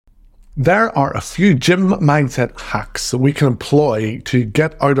There are a few gym mindset hacks that we can employ to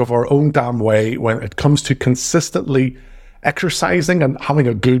get out of our own damn way when it comes to consistently exercising and having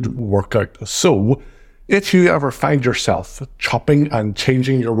a good workout. So, if you ever find yourself chopping and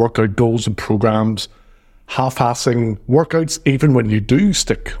changing your workout goals and programs, half-assing workouts even when you do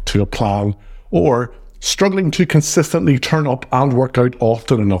stick to a plan, or struggling to consistently turn up and work out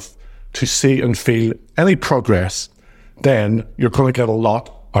often enough to see and feel any progress, then you're going to get a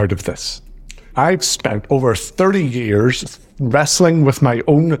lot out of this. I've spent over 30 years wrestling with my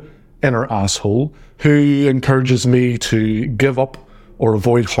own inner asshole who encourages me to give up or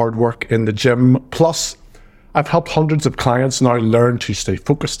avoid hard work in the gym. Plus, I've helped hundreds of clients now learn to stay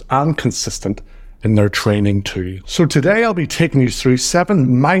focused and consistent in their training too. So today I'll be taking you through 7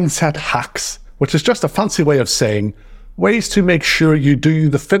 mindset hacks, which is just a fancy way of saying ways to make sure you do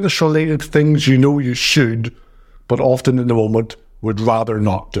the fitness-related things you know you should, but often in the moment would rather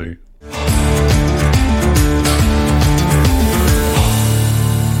not do.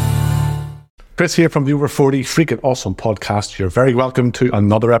 Chris here from the Over 40 Freaking Awesome podcast. You're very welcome to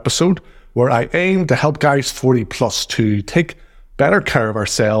another episode where I aim to help guys 40 plus to take better care of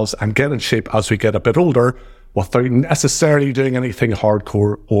ourselves and get in shape as we get a bit older without necessarily doing anything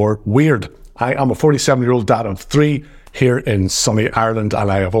hardcore or weird. I am a 47-year-old dad of 3 here in sunny Ireland,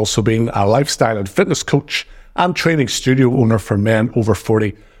 and I have also been a lifestyle and fitness coach and training studio owner for men over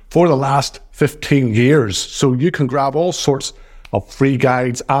 40 for the last 15 years. So you can grab all sorts of free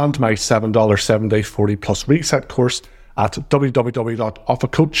guides and my $7 7-day 40 plus reset course at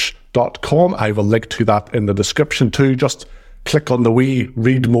www.offacoach.com. I will link to that in the description too. Just click on the wee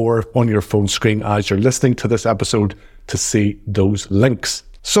read more on your phone screen as you're listening to this episode to see those links.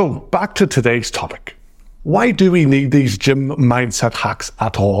 So back to today's topic. Why do we need these gym mindset hacks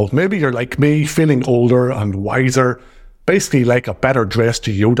at all? Maybe you're like me, feeling older and wiser, basically like a better dressed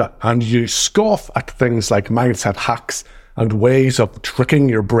Yoda, and you scoff at things like mindset hacks and ways of tricking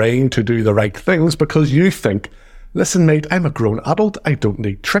your brain to do the right things because you think, listen mate, I'm a grown adult, I don't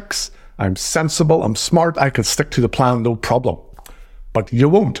need tricks, I'm sensible, I'm smart, I can stick to the plan, no problem. But you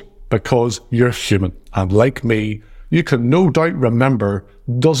won't, because you're human, and like me, you can no doubt remember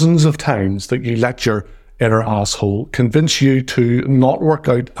dozens of times that you let your inner asshole convince you to not work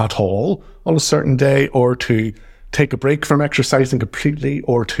out at all on a certain day, or to take a break from exercising completely,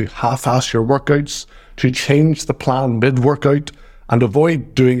 or to half-ass your workouts, to change the plan mid-workout, and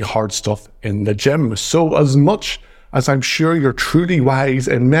avoid doing hard stuff in the gym. So as much as I'm sure you're truly wise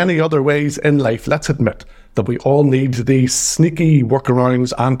in many other ways in life, let's admit that we all need these sneaky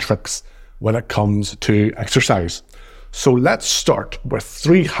workarounds and tricks when it comes to exercise. So let's start with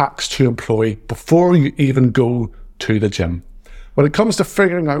 3 hacks to employ before you even go to the gym. When it comes to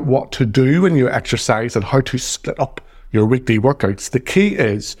figuring out what to do when you exercise and how to split up your weekly workouts, the key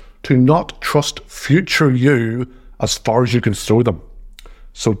is to not trust future you as far as you can throw them.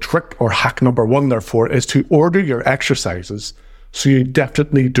 So trick or hack number 1, therefore, is to order your exercises so you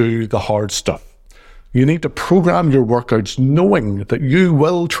definitely do the hard stuff. You need to program your workouts knowing that you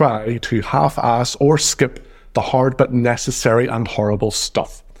will try to half-ass or skip the hard but necessary and horrible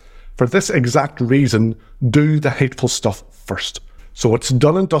stuff. For this exact reason, do the hateful stuff first, so it's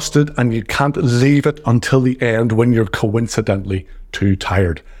done and dusted and you can't leave it until the end when you're coincidentally too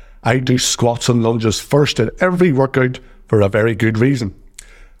tired. I do squats and lunges first in every workout for a very good reason.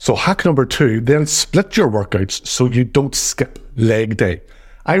 So hack number 2, then split your workouts so you don't skip leg day.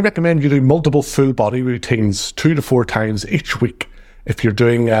 I recommend you do multiple full body routines 2 to 4 times each week if you're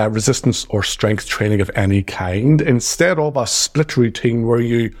doing resistance or strength training of any kind, instead of a split routine where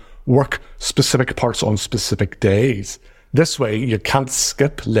you work specific parts on specific days. This way you can't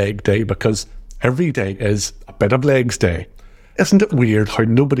skip leg day because every day is a bit of legs day. Isn't it weird how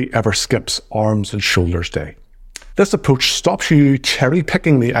nobody ever skips arms and shoulders day? This approach stops you cherry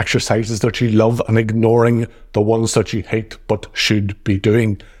picking the exercises that you love and ignoring the ones that you hate but should be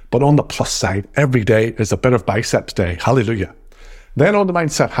doing. But on the plus side, every day is a bit of biceps day. Hallelujah. Then on to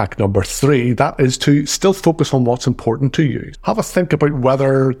mindset hack number 3, that is to still focus on what's important to you. Have a think about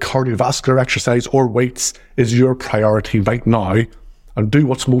whether cardiovascular exercise or weights is your priority right now, and do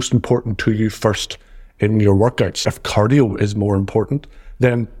what's most important to you first in your workouts. If cardio is more important,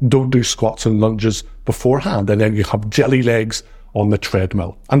 then don't do squats and lunges beforehand, and then you have jelly legs on the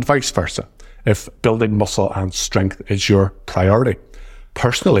treadmill, and vice versa, if building muscle and strength is your priority.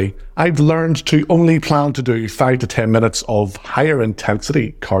 Personally, I've learned to only plan to do 5 to 10 minutes of higher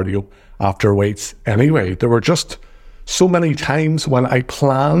intensity cardio after weights anyway. There were just so many times when I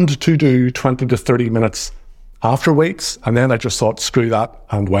planned to do 20 to 30 minutes after weights, and then I just thought, screw that,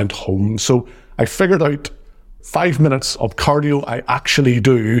 and went home. So I figured out 5 minutes of cardio I actually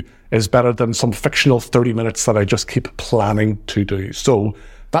do is better than some fictional 30 minutes that I just keep planning to do. So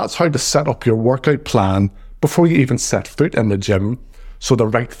that's how to set up your workout plan before you even set foot in the gym, so the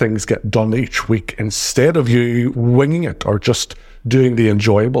right things get done each week instead of you winging it or just doing the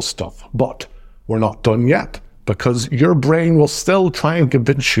enjoyable stuff. But we're not done yet, because your brain will still try and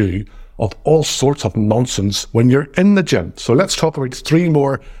convince you of all sorts of nonsense when you're in the gym. So let's talk about 3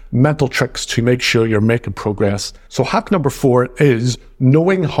 more mental tricks to make sure you're making progress. So hack number 4 is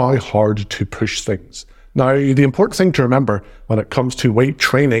knowing how hard to push things. Now, the important thing to remember when it comes to weight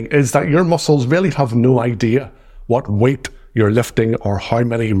training is that your muscles really have no idea what weight you're lifting or how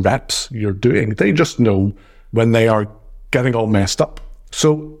many reps you're doing. They just know when they are getting all messed up.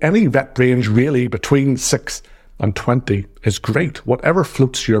 So any rep range really between 6 and 20 is great, whatever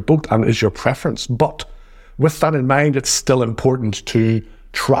floats your boat and is your preference. But with that in mind, it's still important to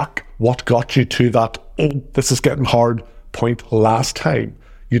track what got you to that, oh, this is getting hard point last time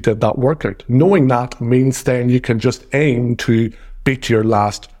you did that workout. Knowing that means then you can just aim to beat your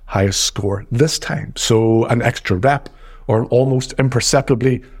last highest score this time. So an extra rep or an almost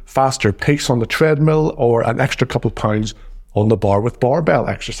imperceptibly faster pace on the treadmill or an extra couple pounds on the bar with barbell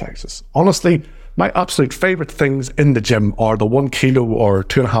exercises. Honestly, my absolute favorite things in the gym are the 1 kilo or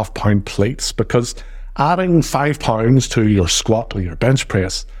 2.5 pound plates, because adding 5 pounds to your squat or your bench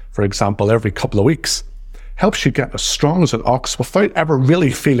press, for example, every couple of weeks, helps you get as strong as an ox without ever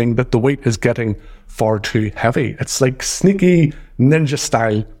really feeling that the weight is getting far too heavy. It's like sneaky ninja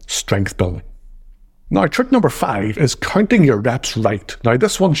style strength building. Now, trick number 5 is counting your reps right. Now,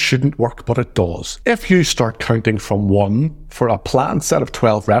 this one shouldn't work, but it does. If you start counting from 1 for a planned set of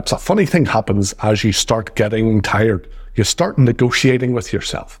 12 reps, a funny thing happens as you start getting tired. You start negotiating with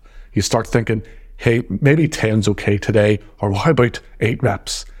yourself. You start thinking, hey, maybe 10's okay today, or how about 8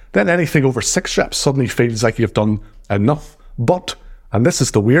 reps? Then anything over 6 reps suddenly feels like you've done enough. But, and this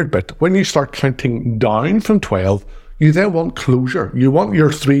is the weird bit, when you start counting down from 12, you then want closure. You want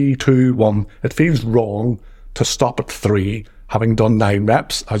your 3, 2, 1. It feels wrong to stop at 3, having done 9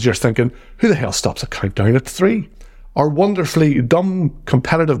 reps, as you're thinking, who the hell stops a countdown at 3? Our wonderfully dumb,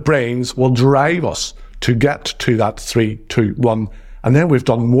 competitive brains will drive us to get to that 3, 2, 1, and then we've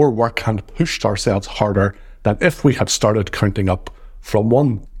done more work and pushed ourselves harder than if we had started counting up from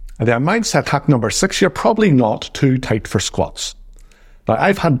 1. And then mindset hack number 6, you're probably not too tight for squats. Now,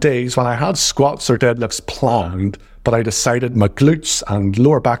 I've had days when I had squats or deadlifts planned, but I decided my glutes and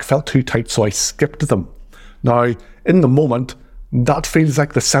lower back felt too tight, so I skipped them. Now, in the moment, that feels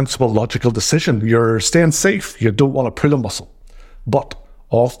like the sensible, logical decision. You're staying safe. You don't want to pull a muscle. But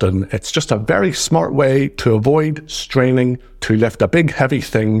often, it's just a very smart way to avoid straining to lift a big, heavy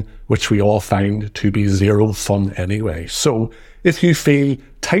thing, which we all find to be zero fun anyway. So if you feel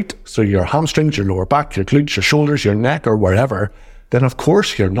tight through your hamstrings, your lower back, your glutes, your shoulders, your neck, or wherever, then of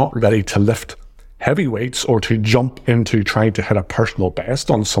course you're not ready to lift heavy weights or to jump into trying to hit a personal best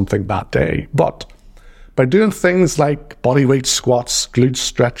on something that day. But by doing things like bodyweight squats, glute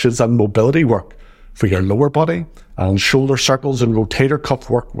stretches and mobility work for your lower body, and shoulder circles and rotator cuff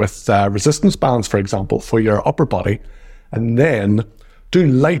work with resistance bands, for example, for your upper body, and then do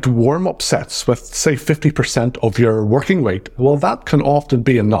light warm-up sets with, say, 50% of your working weight, well, that can often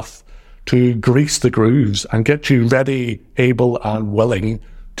be enough to grease the grooves and get you ready, able and willing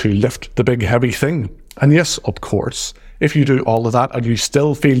to lift the big heavy thing. And yes, of course, if you do all of that and you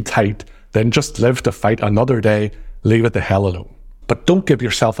still feel tight, then just live to fight another day, leave it the hell alone. But don't give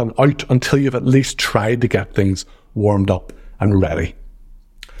yourself an out until you've at least tried to get things warmed up and ready.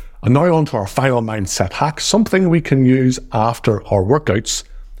 And now on to our final mindset hack, something we can use after our workouts.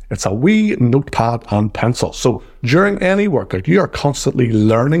 It's a wee notepad and pencil. So during any workout, you are constantly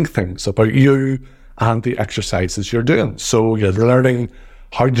learning things about you and the exercises you're doing. So you're learning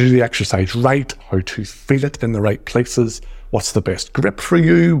how to do the exercise right, how to feel it in the right places, what's the best grip for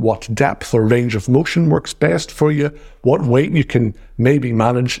you, what depth or range of motion works best for you, what weight you can maybe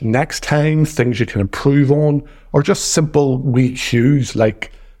manage next time, things you can improve on, or just simple wee cues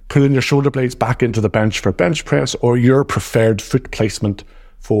like pulling your shoulder blades back into the bench for bench press or your preferred foot placement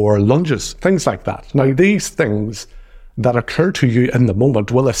for lunges, things like that. Now, these things that occur to you in the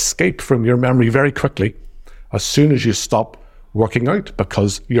moment will escape from your memory very quickly as soon as you stop working out,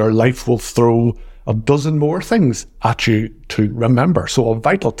 because your life will throw a dozen more things at you to remember. So a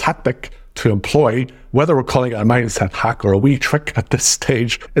vital tactic to employ, whether we're calling it a mindset hack or a wee trick at this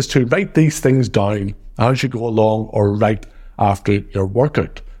stage, is to write these things down as you go along or right after your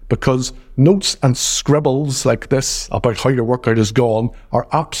workout. Because notes and scribbles like this about how your workout is gone are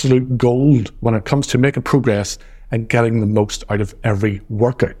absolute gold when it comes to making progress and getting the most out of every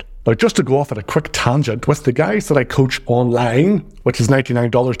workout. Now, just to go off at a quick tangent, with the guys that I coach online, which is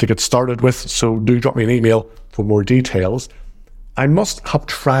 $99 to get started with, so do drop me an email for more details, I must have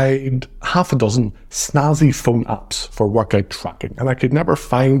tried half a dozen snazzy phone apps for workout tracking, and I could never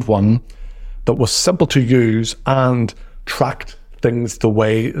find one that was simple to use and tracked things the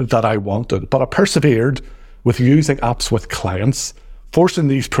way that I wanted. But I persevered with using apps with clients, forcing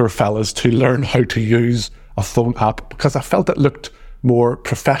these poor fellas to learn how to use a phone app because I felt it looked more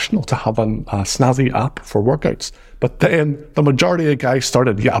professional to have a snazzy app for workouts. But then the majority of guys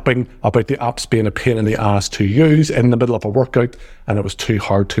started yapping about the apps being a pain in the ass to use in the middle of a workout, and it was too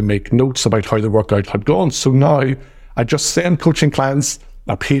hard to make notes about how the workout had gone. So now I just send coaching clients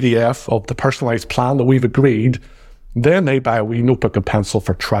a PDF of the personalized plan that we've agreed. Then they buy a wee notebook and pencil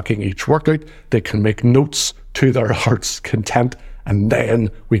for tracking each workout. They can make notes to their heart's content, and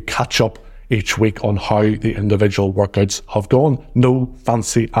then we catch up each week on how the individual workouts have gone. No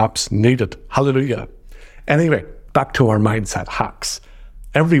fancy apps needed. Hallelujah. Anyway, back to our mindset hacks.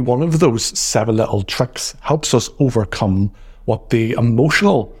 Every one of those 7 little tricks helps us overcome what the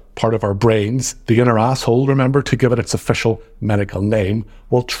emotional part of our brains, the inner asshole, remember to give it its official medical name,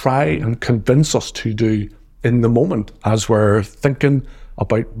 will try and convince us to do in the moment as we're thinking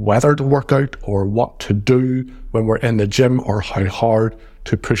about whether to work out or what to do when we're in the gym or how hard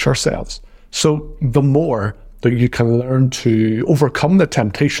to push ourselves. So the more that you can learn to overcome the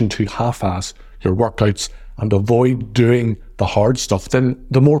temptation to half-ass your workouts and avoid doing the hard stuff, then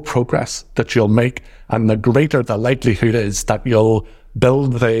the more progress that you'll make and the greater the likelihood is that you'll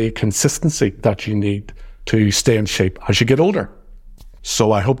build the consistency that you need to stay in shape as you get older.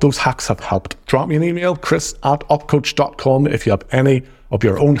 So I hope those hacks have helped. Drop me an email, chris@upcoach.com, if you have any of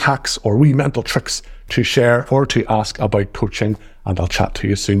your own hacks or wee mental tricks to share or to ask about coaching, and I'll chat to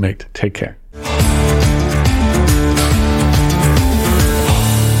you soon, mate. Take care.